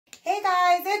Hey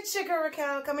guys, it's Sugar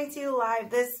Raquel coming to you live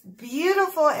this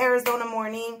beautiful Arizona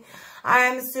morning.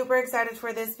 I'm super excited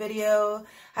for this video.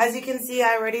 As you can see,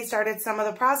 I already started some of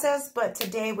the process, but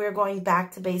today we're going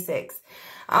back to basics.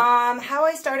 How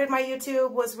I started my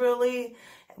YouTube was really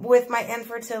with my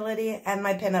infertility and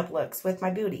my pinup looks with my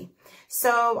beauty.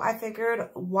 So I figured,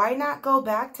 why not go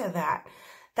back to that?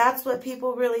 That's what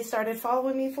people really started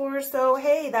following me for. So,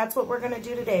 hey, that's what we're going to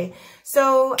do today.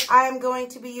 So, I'm going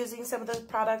to be using some of the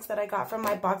products that I got from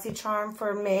my BoxyCharm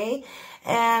for May.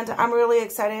 And I'm really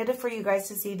excited for you guys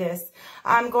to see this.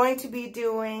 I'm going to be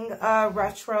doing a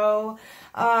retro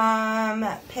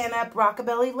pinup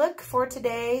rockabilly look for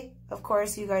today. Of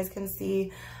course, you guys can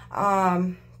see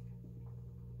I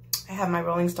have my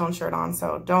Rolling Stone shirt on,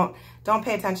 so don't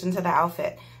pay attention to the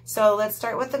outfit. So let's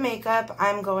start with the makeup.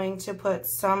 I'm going to put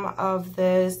some of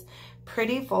this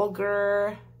Pretty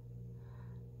Vulgar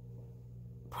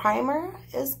primer.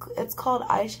 It's called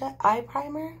eye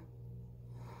primer.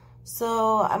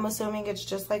 So I'm assuming it's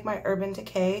just like my Urban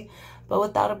Decay, but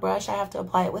without a brush. I have to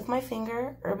apply it with my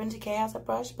finger. Urban Decay has a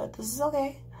brush, but this is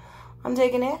okay. I'm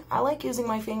taking it. I like using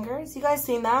my fingers. You guys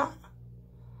seen that?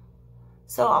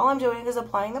 So all I'm doing is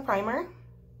applying the primer.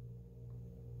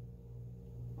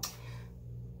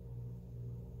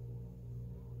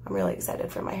 I'm really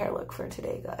excited for my hair look for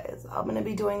today, guys. I'm going to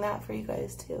be doing that for you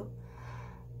guys too.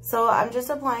 So I'm just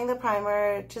applying the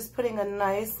primer, just putting a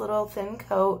nice little thin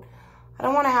coat. I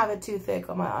don't want to have it too thick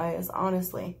on my eyes,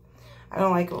 honestly. I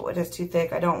don't like it when it's too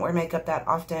thick. I don't wear makeup that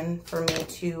often for me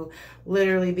to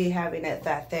literally be having it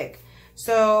that thick.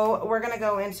 So we're going to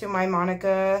go into my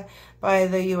Monica by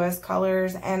the US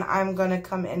Colors, and I'm going to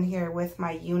come in here with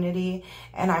my Unity,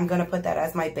 and I'm going to put that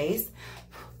as my base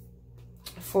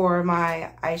for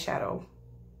my eyeshadow.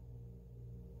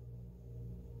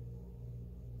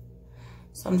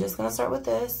 So I'm just going to start with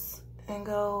this and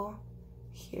go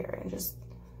here and just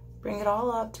bring it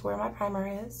all up to where my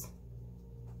primer is.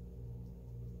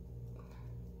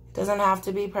 It doesn't have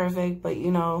to be perfect, but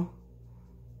you know,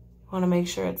 I want to make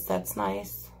sure it sets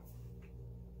nice.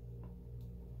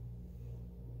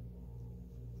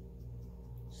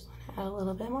 Just want to add a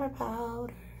little bit more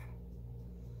powder.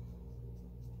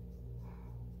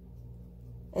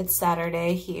 It's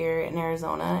Saturday here in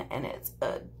Arizona, and it's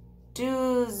a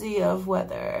doozy of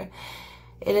weather.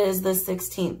 It is the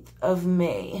 16th of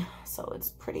May, so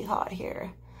it's pretty hot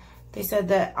here. They said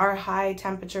that our high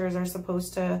temperatures are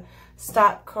supposed to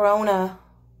stop Corona.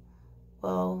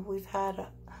 Well, we've had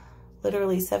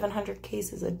literally 700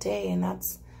 cases a day, and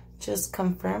that's just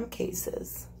confirmed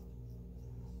cases.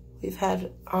 We've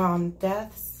had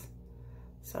deaths,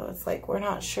 so it's like we're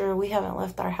not sure. We haven't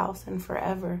left our house in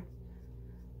forever.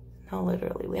 No,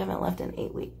 literally, we haven't left in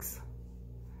 8 weeks.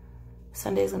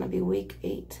 Sunday's gonna be week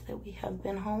 8 that we have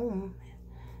been home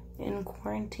in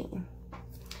quarantine,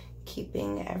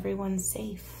 keeping everyone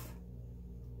safe.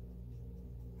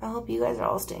 I hope you guys are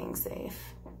all staying safe.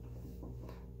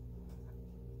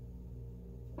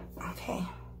 Okay,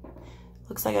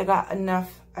 looks like I got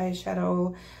enough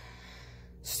eyeshadow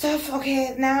stuff.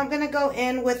 Okay, now I'm gonna go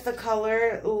in with the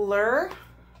color Lure,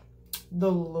 the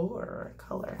Lure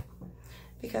color,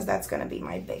 because that's gonna be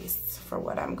my base for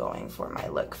what I'm going for my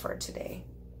look for today.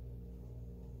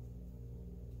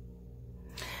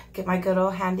 Get my good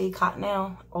old handy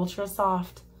Cottonelle, ultra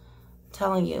soft. I'm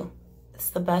telling you,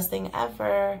 it's the best thing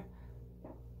ever.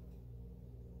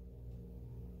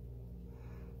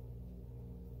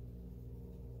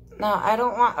 Now, I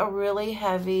don't want a really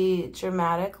heavy,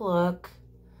 dramatic look,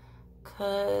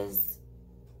 because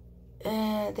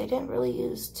they didn't really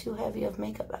use too heavy of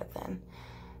makeup back then.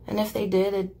 And if they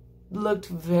did, it looked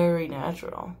very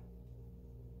natural.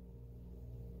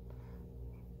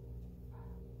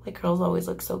 Like, girls always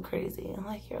look so crazy.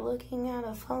 Like, you're looking at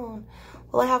a phone.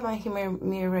 Well, I have my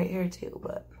mirror right here too,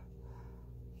 but,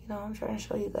 you know, I'm trying to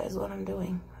show you guys what I'm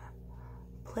doing.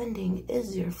 Blending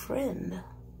is your friend.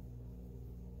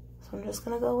 So I'm just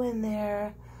going to go in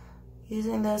there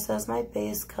using this as my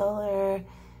base color.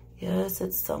 Yes,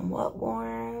 it's somewhat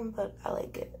warm, but I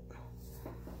like it.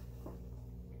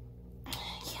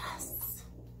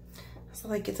 So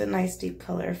like it's a nice deep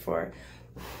color for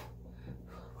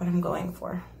what I'm going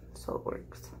for, so it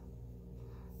works.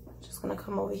 I'm just gonna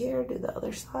come over here, do the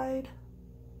other side.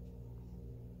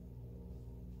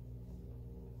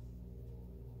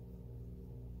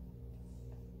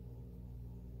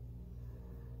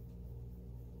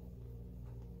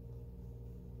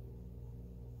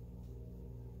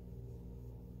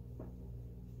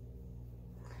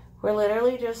 We're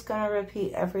literally just gonna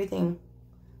repeat everything.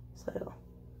 So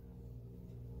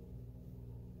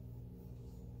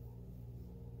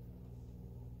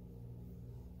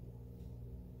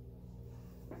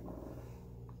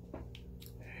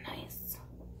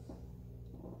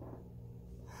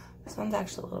one's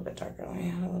actually a little bit darker. Let me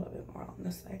add a little bit more on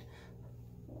this side.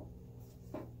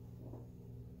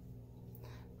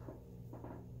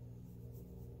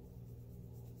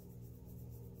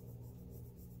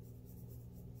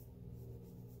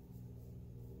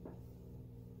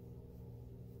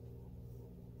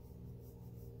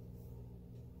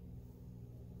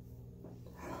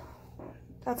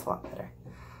 That's a lot better.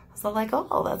 So like,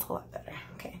 oh, that's a lot better.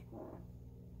 Okay.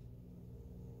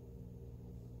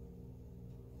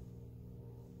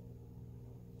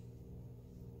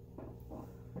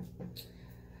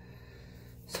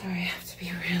 Sorry, I have to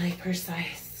be really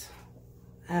precise.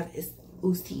 I have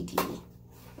OCD. All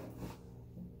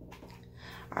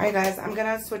right, guys, I'm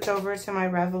gonna switch over to my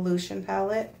Revolution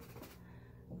palette.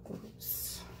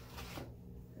 Oops.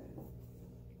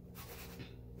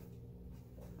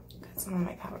 Got some of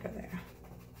my powder there.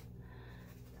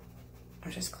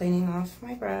 I'm just cleaning off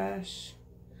my brush.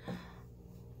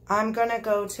 I'm gonna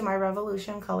go to my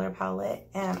Revolution color palette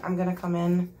and I'm gonna come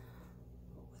in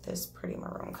with this pretty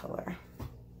maroon color.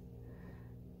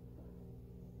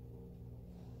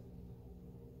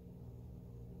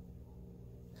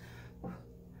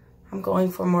 I'm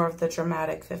going for more of the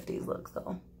dramatic 50s look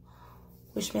though.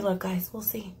 Wish me luck, guys. We'll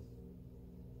see.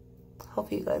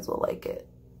 Hope you guys will like it.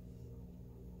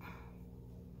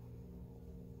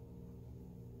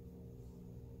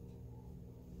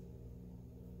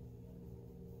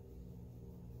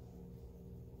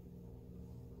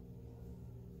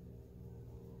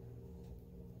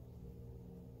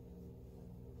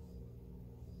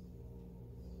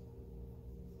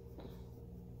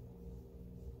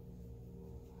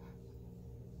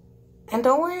 And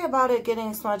don't worry about it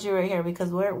getting smudgy right here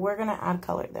because we're gonna add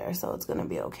color there, so it's gonna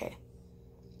be okay.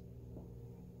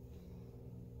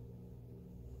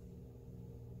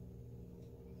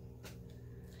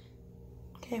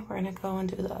 Okay, we're gonna go and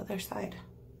do the other side.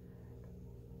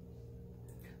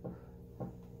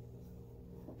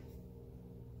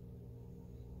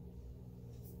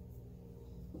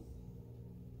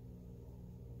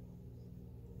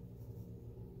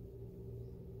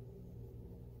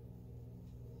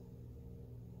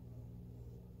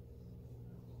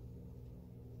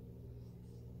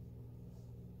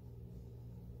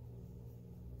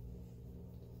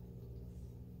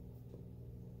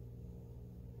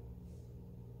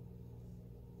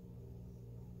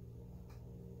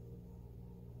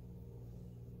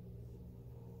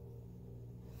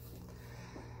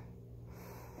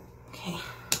 Okay.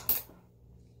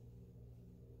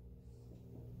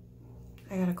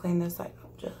 I gotta clean this side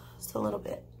up just a little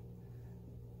bit.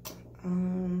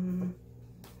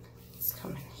 Let's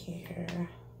come in here,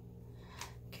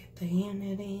 get the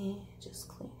unity, just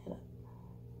clean it up.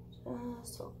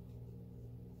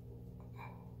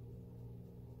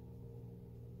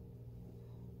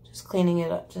 Just cleaning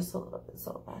it up just a little bit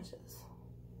so it matches.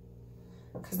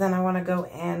 Because then I want to go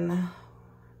in.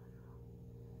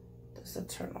 This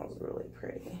Eternal is really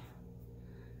pretty.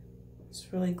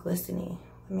 It's really glistening.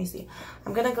 Let me see.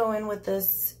 I'm going to go in with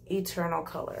this Eternal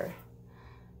color.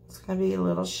 It's going to be a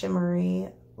little shimmery,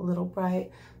 a little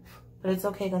bright. But it's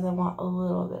okay because I want a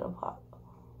little bit of pop.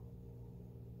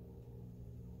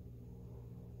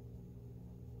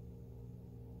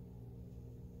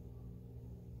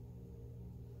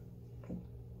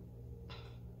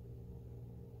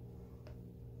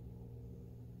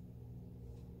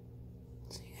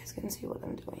 So you guys can see what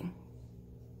I'm doing.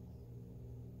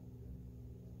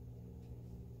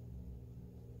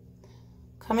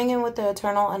 Coming in with the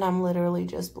Eternal, and I'm literally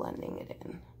just blending it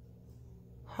in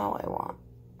how I want.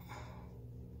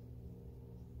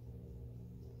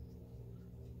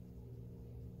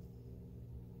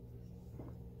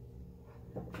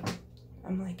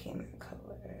 I'm liking that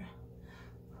color.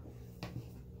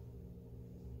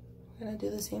 I'm gonna do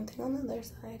the same thing on the other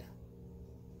side.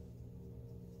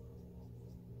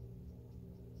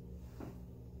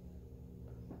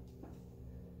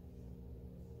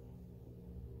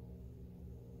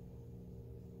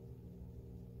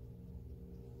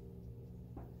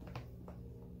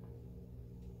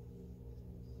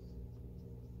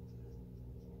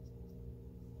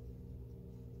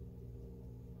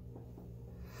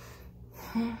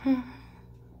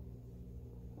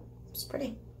 It's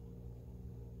pretty.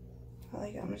 I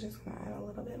like it. I'm just gonna add a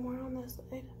little bit more on this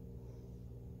side.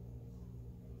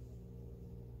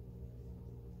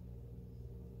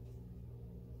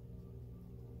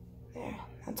 There,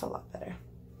 that's a lot better.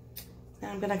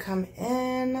 Now I'm gonna come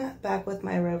in back with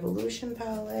my Revolution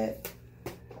palette.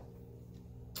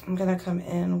 I'm gonna come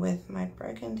in with my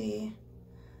Burgundy.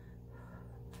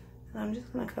 And I'm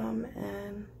just gonna come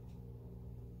in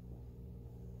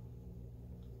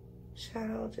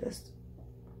shadow just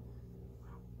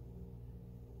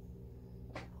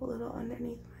a little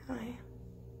underneath my eye.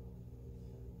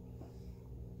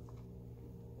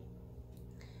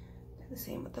 Do the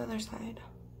same with the other side.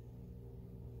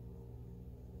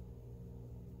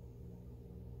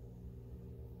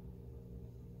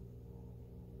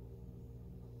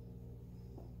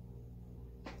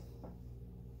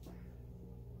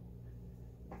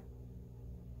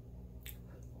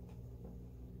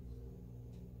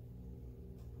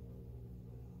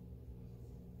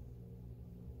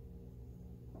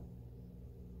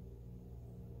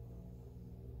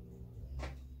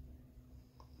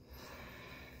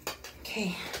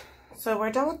 Okay, so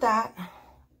we're done with that.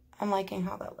 I'm liking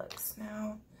how that looks.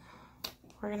 Now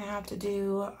we're gonna have to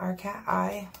do our cat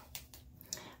eye.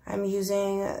 I'm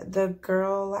using the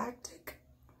Girl Lactic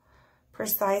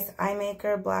Precise Eye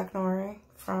Maker Black Noir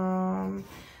from,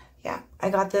 yeah, I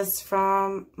got this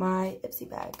from my Ipsy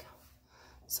bag.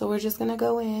 So we're just gonna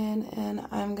go in and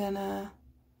I'm gonna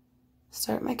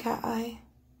start my cat eye.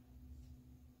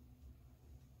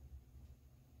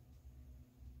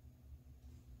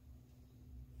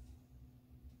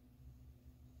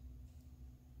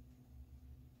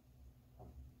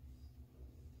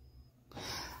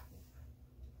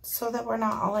 So that we're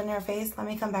not all in your face, let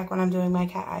me come back when I'm doing my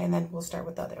cat eye and then we'll start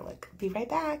with the other look. Be right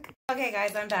back. Okay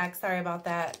guys, I'm back. Sorry about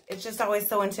that. It's just always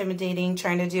so intimidating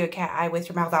trying to do a cat eye with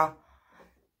your mouth out.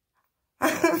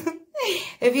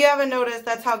 If you haven't noticed,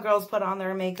 that's how girls put on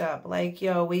their makeup. Like,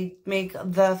 yo, we make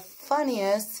the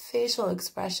funniest facial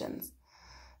expressions.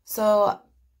 So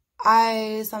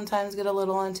I sometimes get a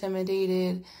little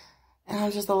intimidated and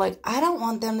I'm just like, I don't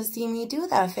want them to see me do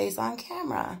that face on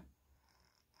camera.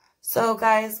 So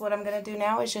guys, what I'm going to do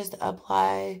now is just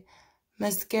apply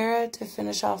mascara to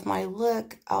finish off my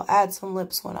look. I'll add some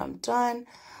lips when I'm done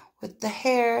with the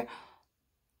hair.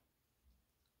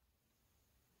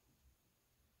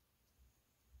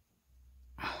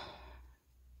 I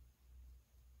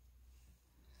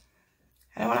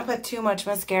don't want to put too much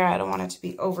mascara. I don't want it to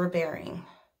be overbearing.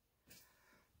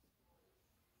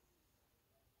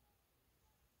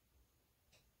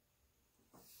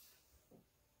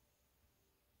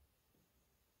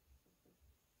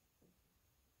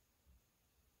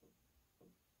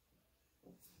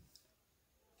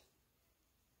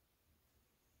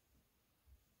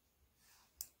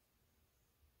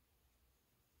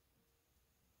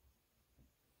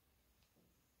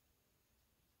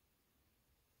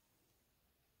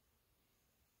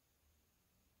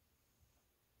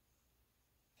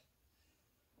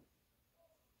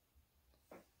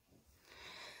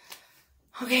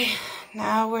 Okay,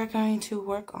 now we're going to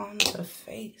work on the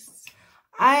face.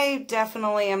 I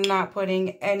definitely am not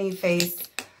putting any face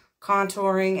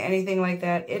contouring, anything like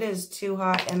that. It is too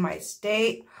hot in my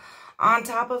state. On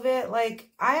top of it, like,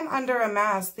 I'm under a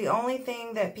mask. The only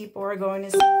thing that people are going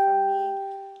to see from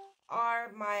me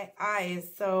are my eyes.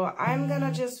 So I'm going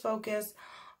to just focus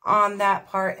on that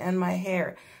part and my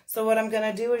hair. So what I'm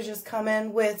going to do is just come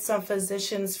in with some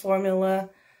Physicians Formula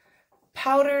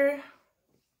powder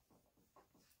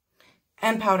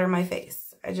and powder my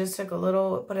face. I just took a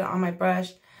little, put it on my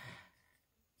brush,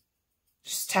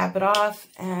 just tap it off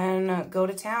and go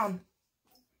to town.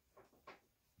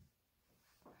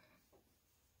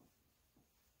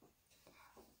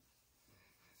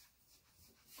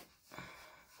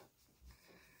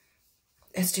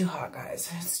 It's too hot, guys.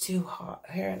 It's too hot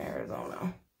here in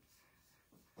Arizona.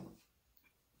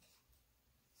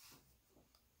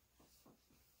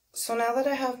 So now that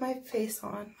I have my face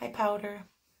on, my powder,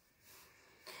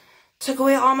 took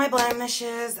away all my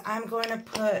blemishes, I'm going to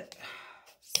put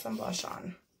some blush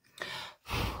on.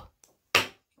 I'm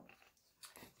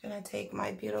going to take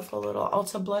my beautiful little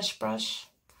Ulta blush brush.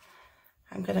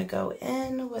 I'm going to go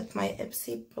in with my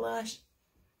Ipsy blush,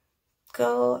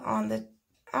 go on the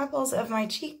apples of my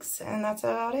cheeks, and that's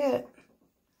about it.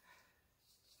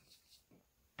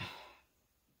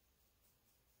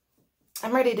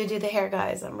 I'm ready to do the hair,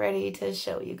 guys. I'm ready to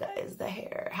show you guys the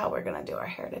hair, how we're going to do our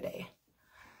hair today.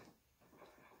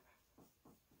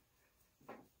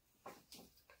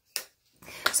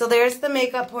 So there's the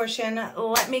makeup portion.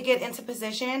 Let me get into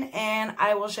position and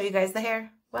I will show you guys the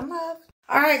hair. One love.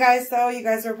 All right, guys. So you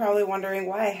guys are probably wondering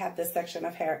why I have this section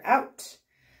of hair out.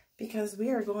 Because we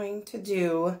are going to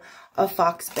do a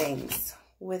fox bangs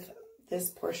with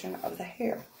this portion of the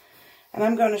hair. And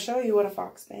I'm going to show you what a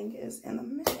fox bang is in a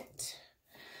minute.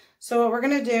 So what we're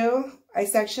going to do, I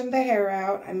sectioned the hair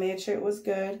out. I made sure it was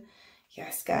good.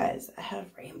 Yes, guys, I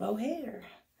have rainbow hair.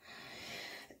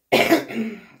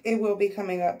 It will be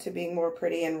coming up to being more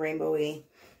pretty and rainbowy.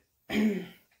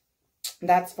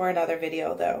 That's for another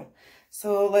video, though.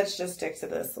 So let's just stick to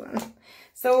this one.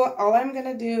 So all I'm going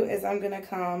to do is I'm going to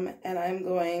come and I'm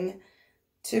going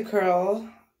to curl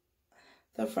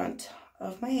the front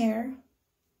of my hair.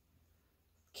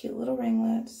 Cute little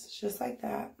ringlets, just like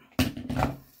that.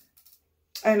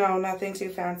 I know, nothing too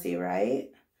fancy, right?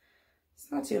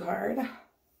 It's not too hard.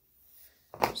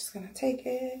 I'm just gonna take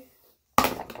it.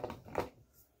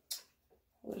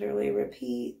 Literally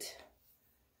repeat.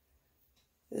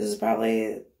 This is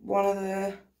probably one of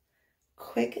the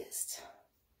quickest.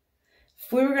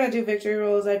 If we were gonna do victory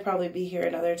rolls, I'd probably be here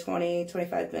another 20,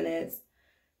 25 minutes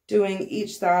doing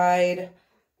each side.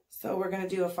 So we're gonna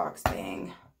do a fox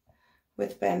bang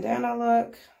with bandana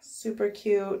look. Super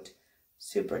cute,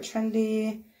 super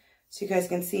trendy. So you guys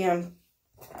can see I'm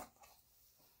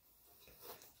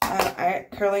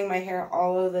curling my hair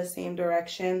all of the same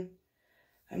direction.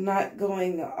 I'm not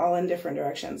going all in different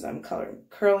directions. I'm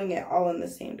curling it all in the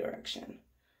same direction.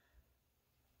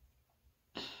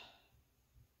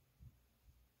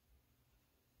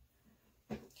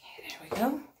 Okay, there we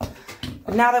go.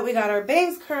 Now that we got our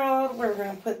bangs curled, we're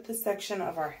going to put this section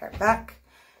of our hair back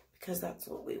because that's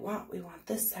what we want. We want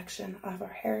this section of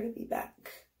our hair to be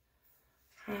back.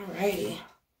 Alrighty.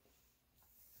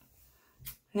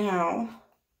 Now,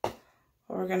 what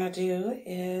we're going to do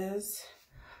is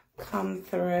come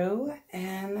through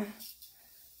and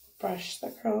brush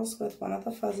the curls with one of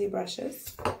the fuzzy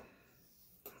brushes.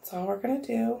 That's all we're going to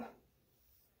do.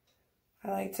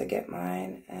 I like to get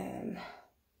mine, and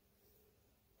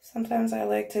sometimes I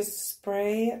like to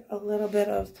spray a little bit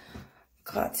of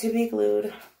Got To Be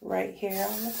Glued right here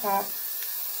on the top.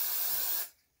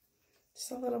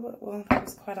 Just a little bit. Well, that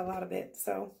was quite a lot of it.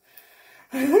 So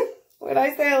when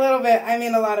I say a little bit, I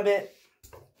mean a lot of it.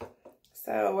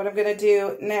 So what I'm going to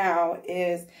do now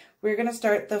is we're going to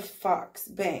start the fox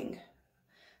bang.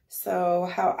 So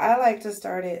how I like to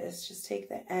start it is just take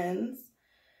the ends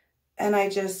and I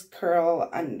just curl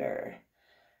under.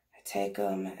 I take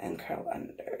them and curl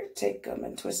under. Take them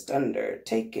and twist under.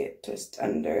 Take it, twist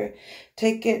under.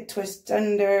 Take it, twist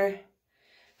under.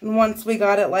 And once we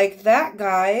got it like that,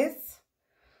 guys,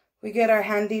 we get our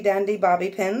handy dandy bobby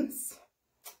pins.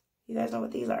 You guys know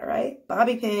what these are, right?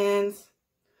 Bobby pins.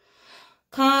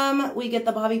 We get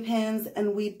the bobby pins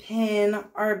and we pin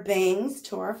our bangs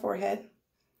to our forehead.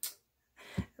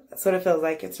 That's what it feels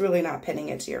like. It's really not pinning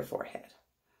it to your forehead.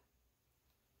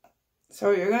 So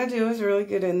what you're going to do is really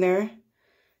get in there.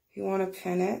 You want to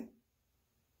pin it.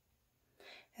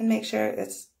 And make sure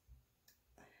it's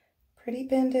pretty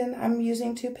pinned in. I'm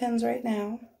using 2 pins right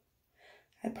now.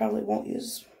 I probably won't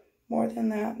use more than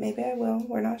that. Maybe I will.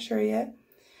 We're not sure yet.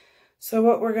 So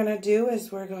what we're going to do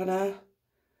is we're going to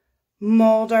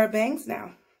mold our bangs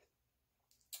now.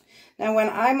 Now when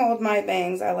I mold my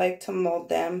bangs, I like to mold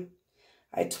them.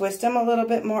 I twist them a little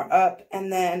bit more up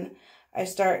and then I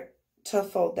start to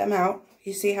fold them out.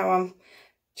 You see how I'm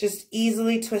just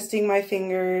easily twisting my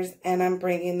fingers and I'm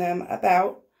bringing them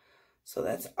about. So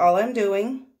that's all I'm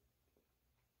doing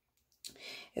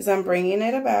is I'm bringing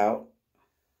it about.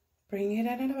 Bringing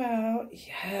it about.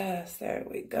 Yes, there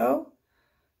we go.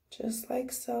 Just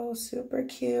like so. Super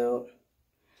cute.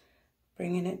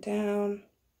 Bringing it down,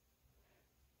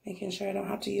 making sure I don't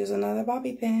have to use another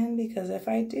bobby pin, because if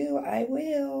I do, I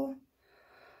will.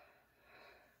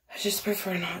 I just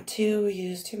prefer not to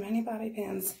use too many bobby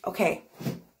pins. Okay,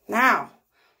 now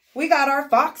we got our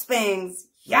fox bangs.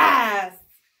 Yes!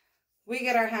 We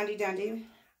get our handy dandy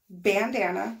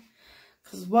bandana,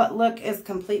 because what look is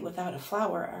complete without a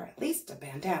flower, or at least a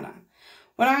bandana?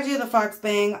 When I do the fox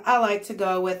bang, I like to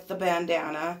go with the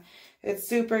bandana. It's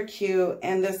super cute,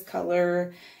 and this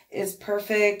color is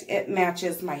perfect. It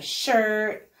matches my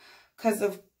shirt, because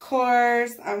of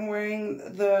course I'm wearing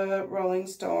the Rolling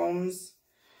Stones.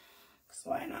 So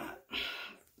why not?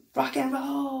 Rock and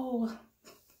roll!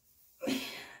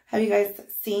 Have you guys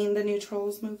seen the new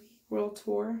Trolls movie, World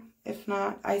Tour? If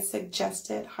not, I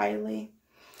suggest it highly.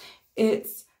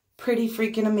 It's pretty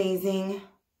freaking amazing.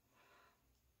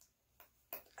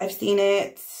 I've seen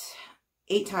it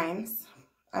 8 times.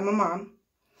 I'm a mom,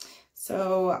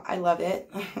 so I love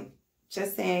it.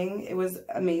 Just saying, it was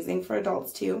amazing for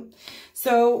adults too.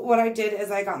 So what I did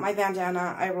is I got my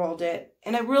bandana, I rolled it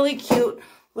in a really cute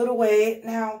little way.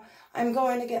 Now I'm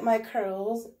going to get my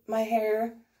curls, my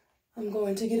hair. I'm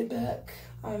going to get it back.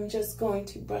 I'm just going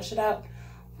to brush it out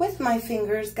with my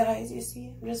fingers, guys. You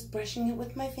see, I'm just brushing it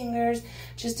with my fingers,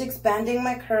 just expanding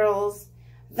my curls.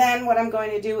 Then what I'm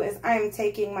going to do is I'm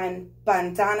taking my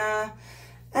bandana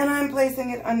and I'm placing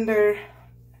it under,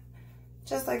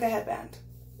 just like a headband.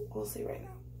 We'll see right now.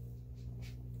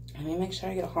 Let me make sure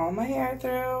I get all my hair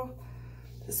through.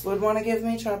 This would want to give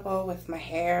me trouble with my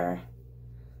hair.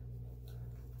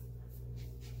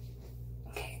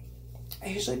 Okay. I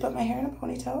usually put my hair in a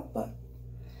ponytail, but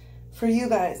for you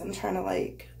guys. I'm trying to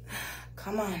like,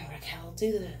 come on, Raquel,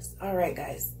 do this. All right,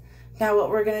 guys. Now what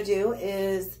we're going to do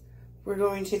is we're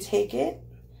going to take it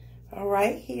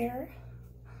right here,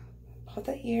 put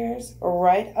the ears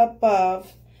right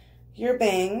above your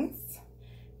bangs.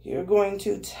 You're going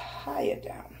to tie it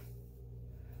down.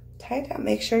 Tie it down.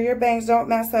 Make sure your bangs don't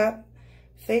mess up.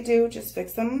 If they do, just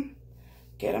fix them.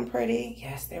 Get them pretty.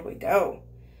 Yes, there we go.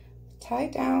 Tie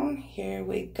it down. Here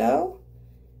we go.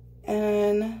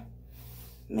 And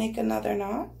make another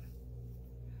knot.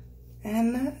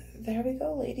 And there we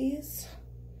go, ladies.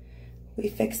 We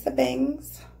fixed the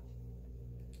bangs.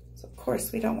 So, of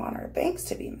course, we don't want our bangs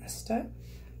to be messed up.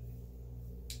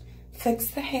 Fix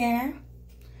the hair.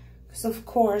 Because, of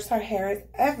course, our hair is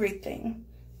everything.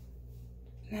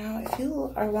 Now, if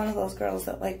you are one of those girls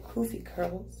that like poofy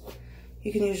curls,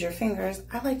 you can use your fingers.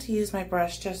 I like to use my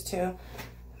brush just to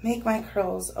make my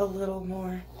curls a little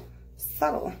more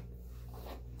subtle.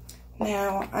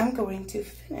 Now, I'm going to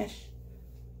finish.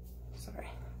 Sorry.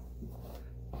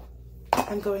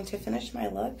 I'm going to finish my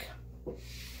look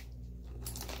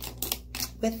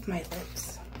with my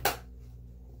lips.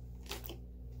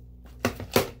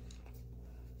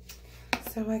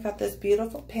 So I got this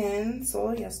beautiful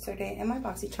pencil yesterday in my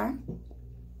BoxyCharm,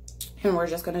 and we're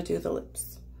just gonna do the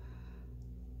lips.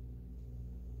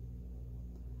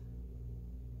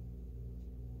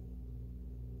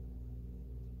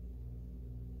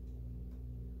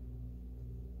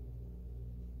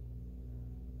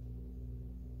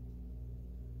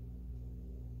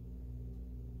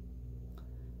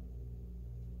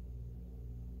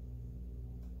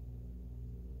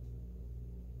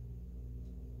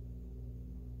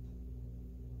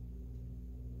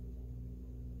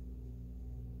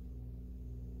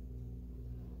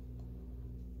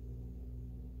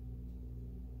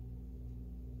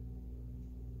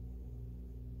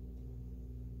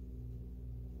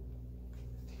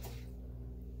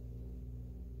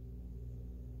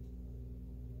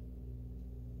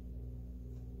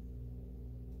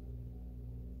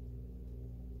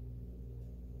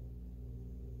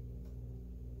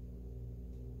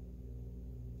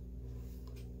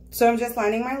 So I'm just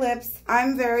lining my lips.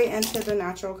 I'm very into the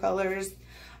natural colors.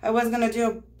 I was going to do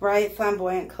a bright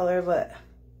flamboyant color, but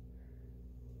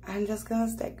I'm just going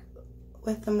to stick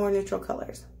with the more neutral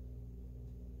colors.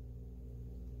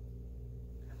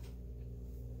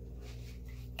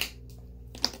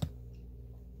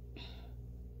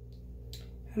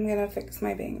 I'm going to fix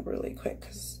my bang really quick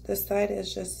because this side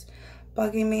is just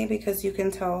bugging me because you can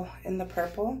tell in the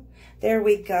purple. There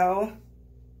we go.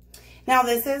 Now,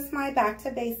 this is my back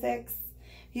to basics.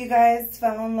 You guys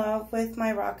fell in love with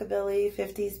my rockabilly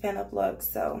 50s pinup look,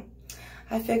 so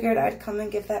I figured I'd come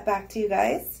and give that back to you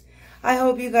guys. I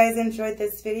hope you guys enjoyed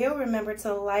this video. Remember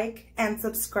to like and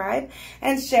subscribe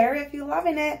and share if you're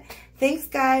loving it. Thanks,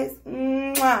 guys.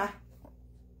 Mwah.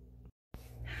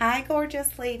 Hi,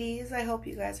 gorgeous ladies. I hope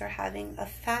you guys are having a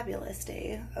fabulous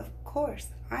day. Of course,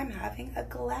 I'm having a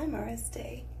glamorous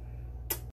day.